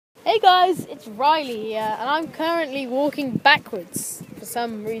Hey guys, it's Riley here, and I'm currently walking backwards for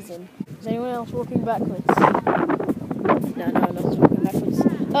some reason. Is anyone else walking backwards? No, no one else is walking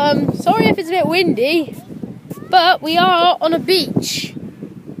backwards. Sorry if it's a bit windy, but we are on a beach,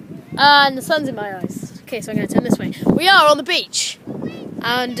 and the sun's in my eyes. Okay, so I'm going to turn this way. We are on the beach,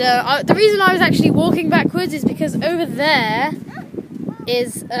 and the reason I was actually walking backwards is because over there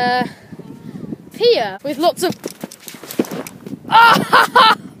is a pier with lots of...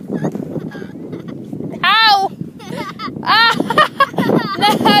 Ah! Ow! Ah!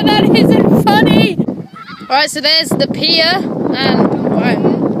 No, that isn't funny! Alright, so there's the pier, and... Right.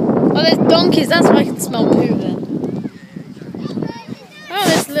 Oh, there's donkeys, that's why I can smell poo then. Oh,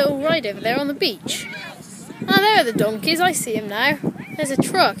 there's a little ride over there on the beach. Oh, there are the donkeys, I see them now. There's a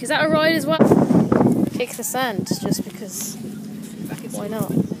truck, is that a ride as well? Kick the sand, just because... Why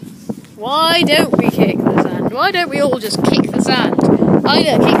not? Why don't we kick the sand? Why don't we all just kick the sand?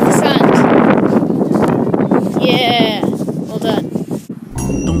 Ida, kick the sand. Yeah, well done.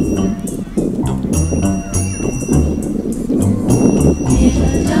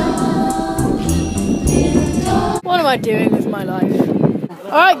 What am I doing with my life?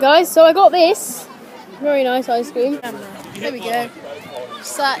 Alright guys, so I got this. Very nice ice cream. There we go.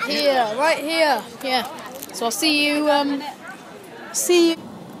 Sat here, right here. Yeah. So I'll see you, I'll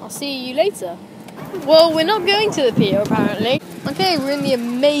see you later. Well, we're not going to the pier apparently. Okay, we're in the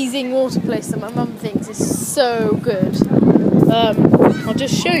amazing water place that my mum thinks is so good. I'll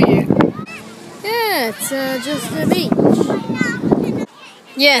just show you. Yeah, it's just a beach.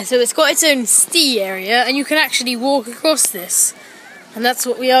 Yeah, so it's got its own stee area and you can actually walk across this. And that's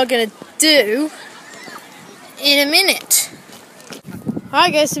what we are going to do in a minute.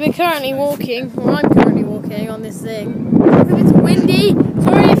 Alright guys, so we're currently walking, or I'm currently walking on this thing. It's windy.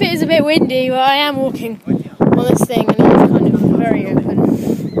 Sorry if it is a bit windy, but I am walking on this thing and it's kind of very open.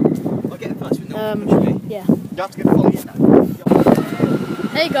 Yeah.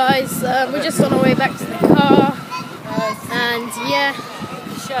 Hey guys, we're just on our way back to the car, and yeah,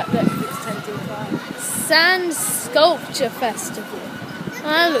 Sand Sculpture Festival. Oh,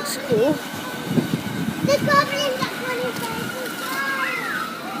 that looks cool.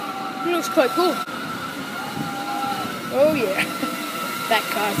 It looks quite cool. Oh yeah, that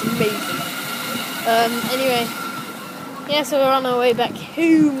car's amazing. Anyway, yeah, so we're on our way back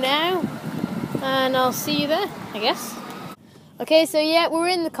home now, and I'll see you there, I guess. Okay, so yeah, we're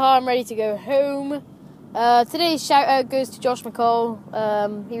in the car, I'm ready to go home. Today's shout out goes to Josh McCall.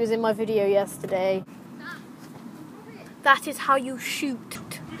 He was in my video yesterday. That is how you shoot.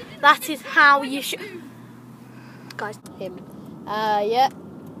 That is how you shoot. Guys, him. Yeah.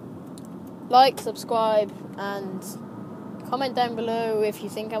 Like, subscribe, and comment down below if you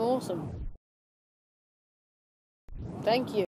think I'm awesome. Thank you.